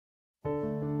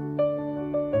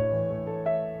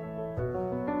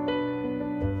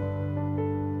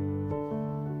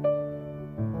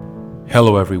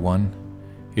Hello everyone.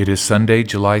 It is Sunday,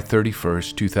 July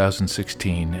 31st,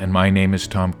 2016, and my name is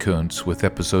Tom Kuntz with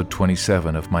episode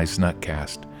 27 of my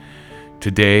Znutcast.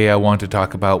 Today I want to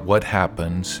talk about what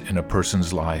happens in a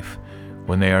person's life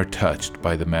when they are touched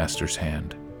by the Master's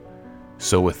hand.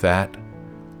 So with that,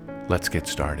 let's get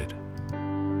started.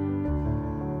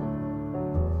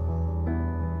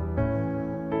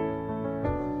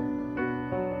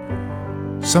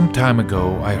 Some time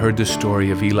ago, I heard the story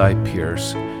of Eli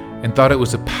Pierce and thought it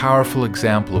was a powerful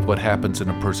example of what happens in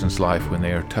a person's life when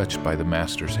they are touched by the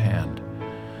Master's hand.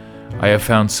 I have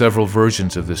found several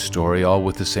versions of this story, all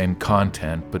with the same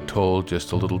content, but told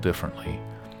just a little differently.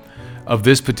 Of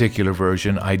this particular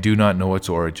version, I do not know its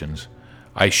origins.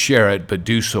 I share it, but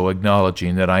do so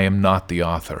acknowledging that I am not the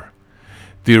author.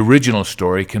 The original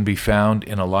story can be found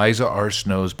in Eliza R.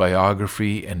 Snow's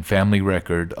biography and family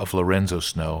record of Lorenzo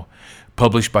Snow,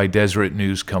 published by Deseret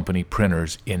News Company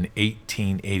printers in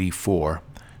 1884,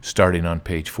 starting on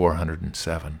page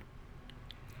 407.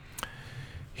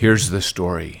 Here's the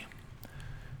story.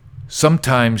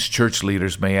 Sometimes church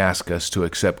leaders may ask us to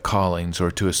accept callings or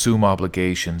to assume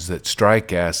obligations that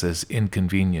strike us as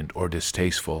inconvenient or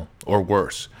distasteful, or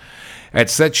worse. At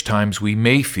such times we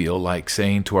may feel like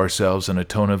saying to ourselves in a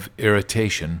tone of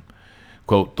irritation,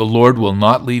 quote, "The Lord will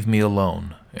not leave me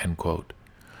alone," end quote.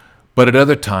 But at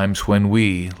other times when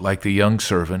we, like the young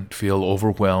servant, feel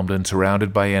overwhelmed and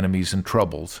surrounded by enemies and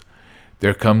troubles,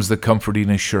 there comes the comforting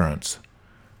assurance,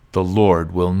 "The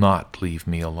Lord will not leave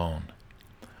me alone."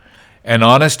 An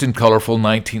honest and colorful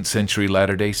 19th century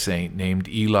Latter-day Saint named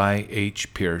Eli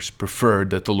H. Pierce preferred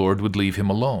that the Lord would leave him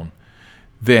alone.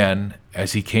 Then,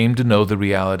 as he came to know the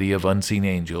reality of unseen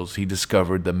angels, he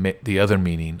discovered the other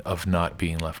meaning of not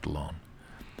being left alone.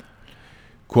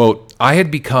 Quote, "I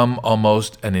had become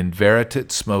almost an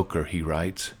inveterate smoker," he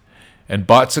writes, "and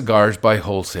bought cigars by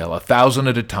wholesale, 1,000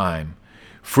 at a time,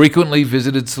 frequently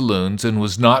visited saloons, and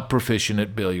was not proficient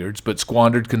at billiards, but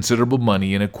squandered considerable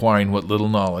money in acquiring what little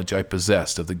knowledge I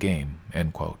possessed of the game."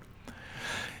 End quote.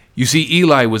 You see,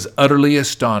 Eli was utterly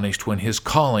astonished when his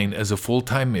calling as a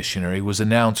full-time missionary was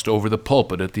announced over the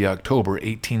pulpit at the October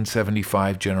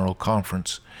 1875 General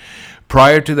Conference.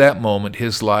 Prior to that moment,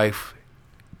 his life,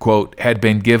 quote, had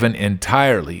been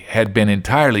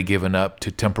entirely given up to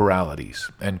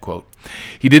temporalities, end quote.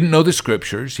 He didn't know the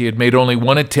scriptures, he had made only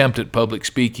one attempt at public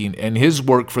speaking, and his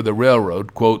work for the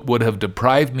railroad, quote, would have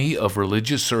deprived me of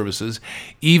religious services,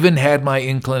 even had my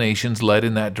inclinations led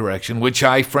in that direction, which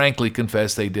I frankly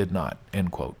confess they did not,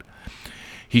 end quote.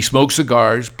 He smoked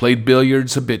cigars, played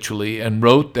billiards habitually, and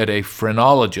wrote that a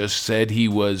phrenologist said he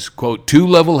was, quote, too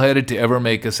level-headed to ever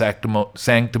make a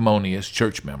sanctimonious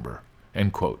church member,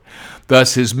 end quote.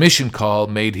 Thus, his mission call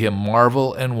made him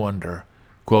marvel and wonder,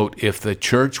 quote, if the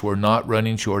church were not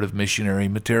running short of missionary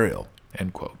material,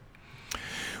 end quote.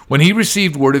 When he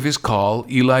received word of his call,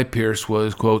 Eli Pierce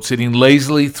was, quote, sitting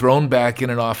lazily thrown back in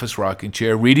an office rocking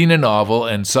chair, reading a novel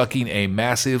and sucking a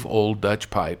massive old Dutch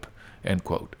pipe, end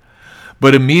quote.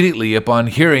 But immediately upon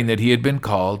hearing that he had been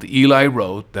called, Eli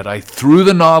wrote that I threw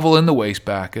the novel in the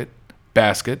wastebasket,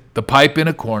 the pipe in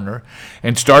a corner,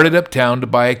 and started uptown to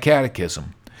buy a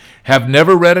catechism. Have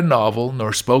never read a novel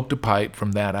nor smoked a pipe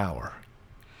from that hour.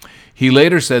 He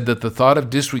later said that the thought of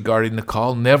disregarding the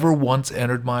call never once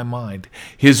entered my mind.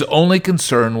 His only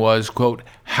concern was, quote,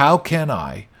 how can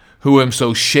I, who am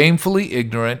so shamefully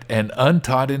ignorant and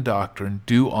untaught in doctrine,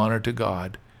 do honor to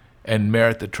God and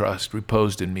merit the trust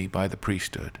reposed in me by the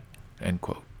priesthood, end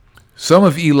quote. Some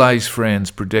of Eli's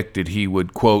friends predicted he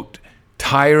would, quote,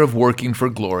 tire of working for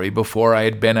glory before I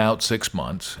had been out 6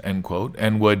 months, end quote,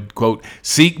 and would, quote,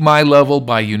 seek my level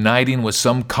by uniting with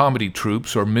some comedy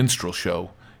troupes or minstrel show,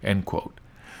 end quote.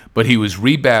 But he was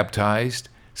rebaptized,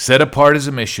 set apart as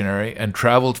a missionary, and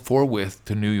traveled forthwith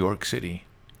to New York City.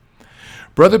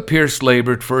 Brother Pierce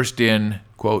labored first in,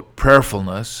 quote,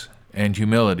 prayerfulness and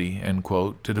humility, end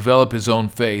quote, to develop his own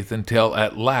faith until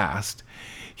at last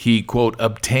he, quote,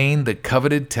 obtained the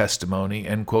coveted testimony,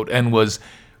 end quote, and was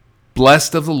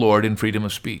blessed of the Lord in freedom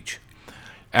of speech.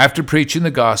 After preaching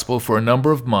the gospel for a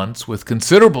number of months with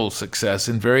considerable success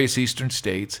in various eastern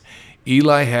states,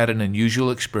 Eli had an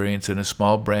unusual experience in a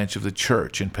small branch of the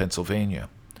church in Pennsylvania.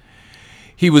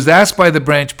 He was asked by the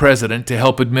branch president to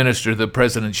help administer the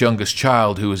president's youngest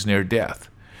child who was near death.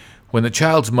 When the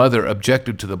child's mother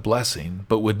objected to the blessing,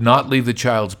 but would not leave the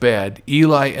child's bed,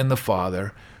 Eli and the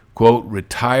father, quote,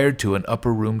 retired to an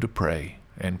upper room to pray,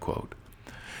 end quote.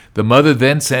 The mother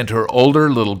then sent her older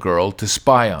little girl to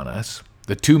spy on us.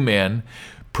 The two men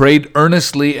prayed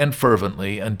earnestly and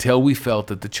fervently until we felt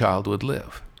that the child would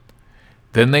live.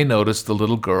 Then they noticed the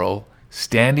little girl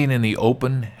standing in the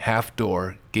open half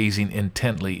door, gazing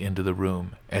intently into the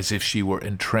room, as if she were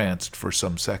entranced for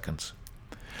some seconds.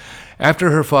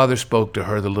 After her father spoke to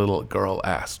her, the little girl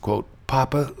asked, quote,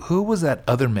 "Papa, who was that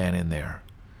other man in there?"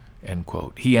 End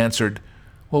quote. He answered,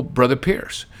 "Well, Brother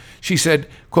Pierce." She said,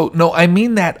 quote, "No, I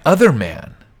mean that other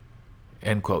man."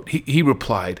 End quote. He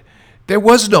replied, "There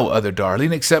was no other,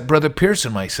 darling, except Brother Pierce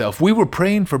and myself. We were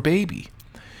praying for baby."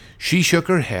 She shook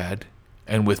her head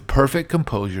and with perfect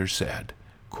composure said,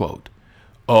 quote,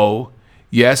 "Oh,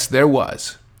 yes, there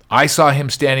was. I saw him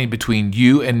standing between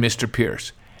you and Mr.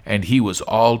 Pierce, and he was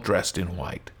all dressed in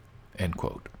white." End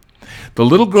quote. The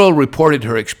little girl reported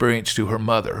her experience to her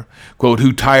mother, quote,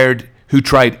 who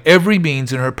tried every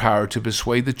means in her power to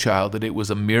persuade the child that it was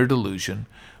a mere delusion,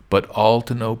 but all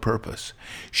to no purpose.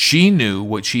 She knew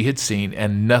what she had seen,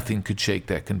 and nothing could shake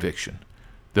that conviction.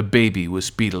 The baby was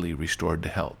speedily restored to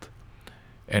health.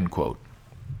 End quote.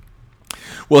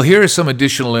 Well, here is some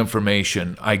additional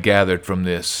information I gathered from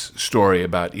this story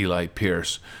about Eli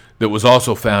Pierce that was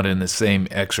also found in the same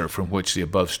excerpt from which the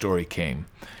above story came,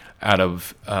 out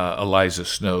of Eliza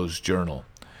Snow's journal.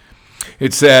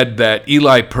 It said that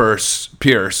Eli Pierce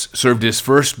served his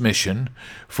first mission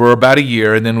for about a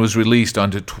year and then was released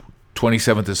on the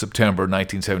 27th of September,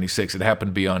 1976. It happened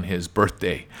to be on his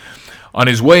birthday. On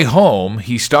his way home,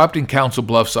 he stopped in Council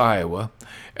Bluffs, Iowa,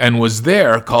 and was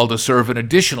there called to serve an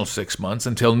additional 6 months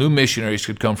until new missionaries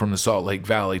could come from the Salt Lake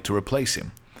Valley to replace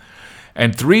him.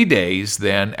 And 3 days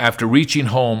then, after reaching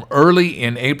home early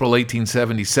in April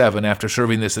 1877, after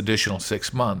serving this additional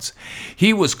 6 months,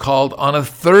 he was called on a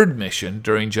third mission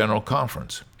during General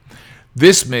Conference.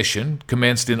 This mission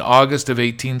commenced in August of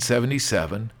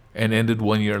 1877 and ended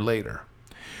 1 year later.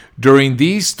 During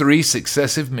these 3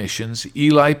 successive missions,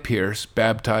 Eli Pierce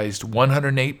baptized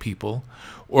 108 people,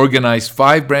 organized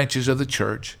 5 branches of the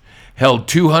church, held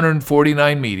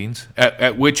 249 meetings,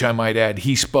 at which, I might add,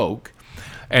 he spoke,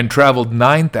 and traveled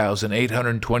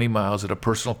 9,820 miles at a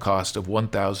personal cost of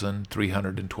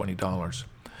 $1,320.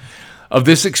 Of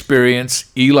this experience,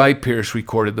 Eli Pierce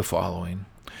recorded the following,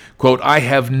 quote, "I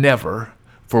have never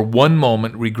for one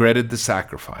moment regretted the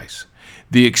sacrifice.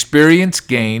 The experience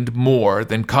gained more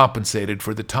than compensated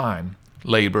for the time,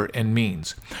 labor, and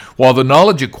means, while the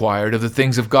knowledge acquired of the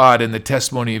things of God and the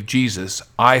testimony of Jesus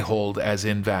I hold as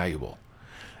invaluable.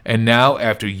 And now,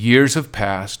 after years have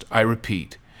passed, I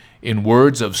repeat, in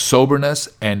words of soberness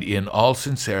and in all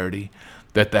sincerity,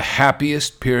 that the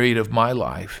happiest period of my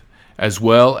life, as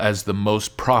well as the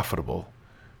most profitable,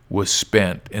 was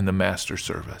spent in the Master's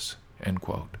service." End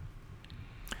quote.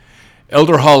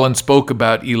 Elder Holland spoke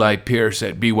about Eli Pierce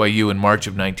at BYU in March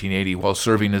of 1980 while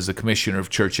serving as the Commissioner of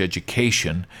Church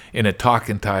Education in a talk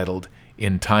entitled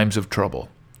In Times of Trouble.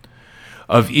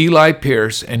 Of Eli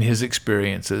Pierce and his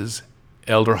experiences,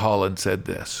 Elder Holland said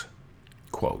this,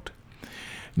 quote,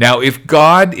 "Now if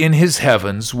God in his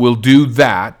heavens will do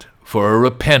that for a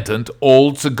repentant,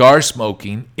 old,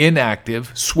 cigar-smoking,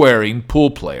 inactive, swearing pool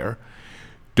player,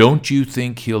 don't you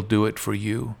think he'll do it for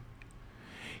you?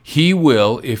 He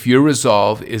will if your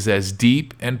resolve is as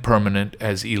deep and permanent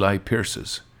as Eli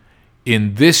Pierce's.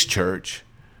 In this church,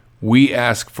 we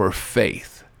ask for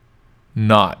faith,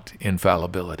 not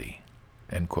infallibility."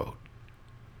 End quote.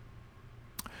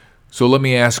 So let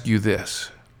me ask you this.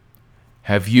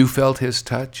 Have you felt his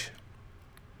touch?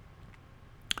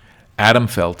 Adam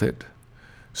felt it.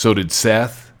 So did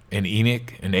Seth and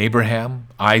Enoch and Abraham,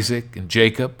 Isaac and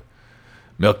Jacob.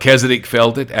 Melchizedek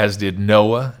felt it, as did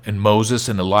Noah and Moses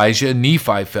and Elijah.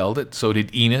 Nephi felt it, so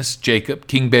did Enos, Jacob,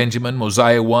 King Benjamin,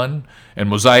 Mosiah I and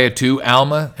Mosiah II,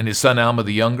 Alma and his son Alma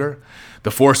the younger. The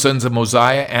 4 sons of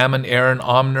Mosiah, Ammon, Aaron,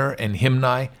 Omner, and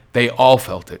Himni, they all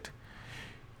felt it.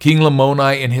 King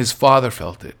Lamoni and his father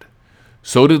felt it.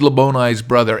 So did Lamoni's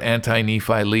brother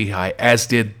Anti-Nephi Lehi, as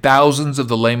did thousands of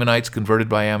the Lamanites converted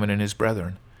by Ammon and his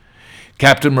brethren.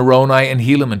 Captain Moroni and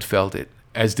Helaman felt it,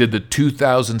 as did the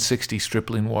 2,060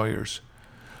 stripling warriors.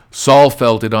 Saul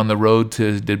felt it on the road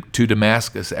to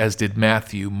Damascus, as did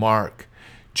Matthew, Mark,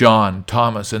 John,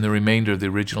 Thomas, and the remainder of the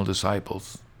original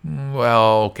disciples.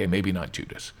 Well, okay, maybe not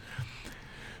Judas.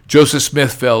 Joseph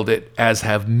Smith felt it, as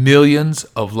have millions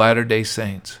of Latter-day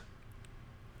Saints.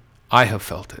 I have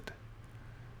felt it.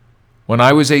 When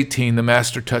I was 18, the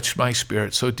Master touched my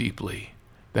spirit so deeply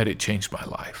that it changed my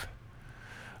life.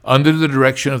 Under the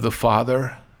direction of the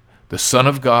Father, the Son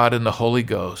of God, and the Holy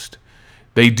Ghost,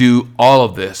 they do all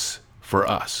of this for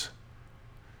us.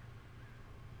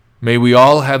 May we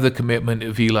all have the commitment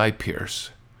of Eli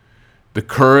Pierce, the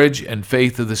courage and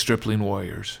faith of the stripling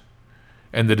warriors,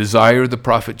 and the desire of the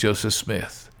prophet Joseph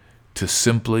Smith to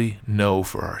simply know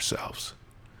for ourselves.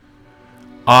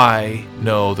 I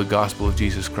know the gospel of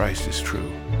Jesus Christ is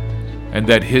true, and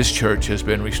that his church has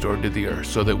been restored to the earth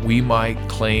so that we might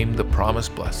claim the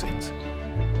promised blessings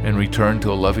and return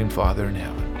to a loving Father in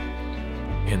heaven.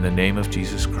 In the name of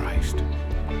Jesus Christ,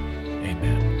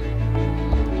 amen.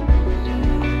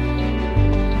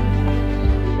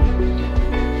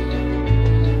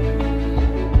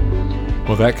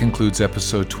 Well, that concludes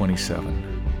episode 27.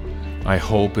 I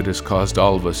hope it has caused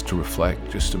all of us to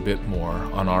reflect just a bit more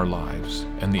on our lives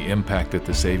and the impact that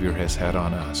the Savior has had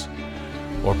on us,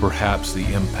 or perhaps the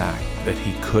impact that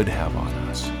he could have on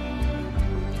us.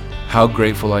 How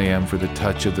grateful I am for the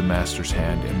touch of the Master's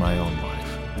hand in my own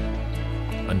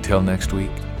life. Until next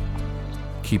week,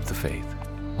 keep the faith.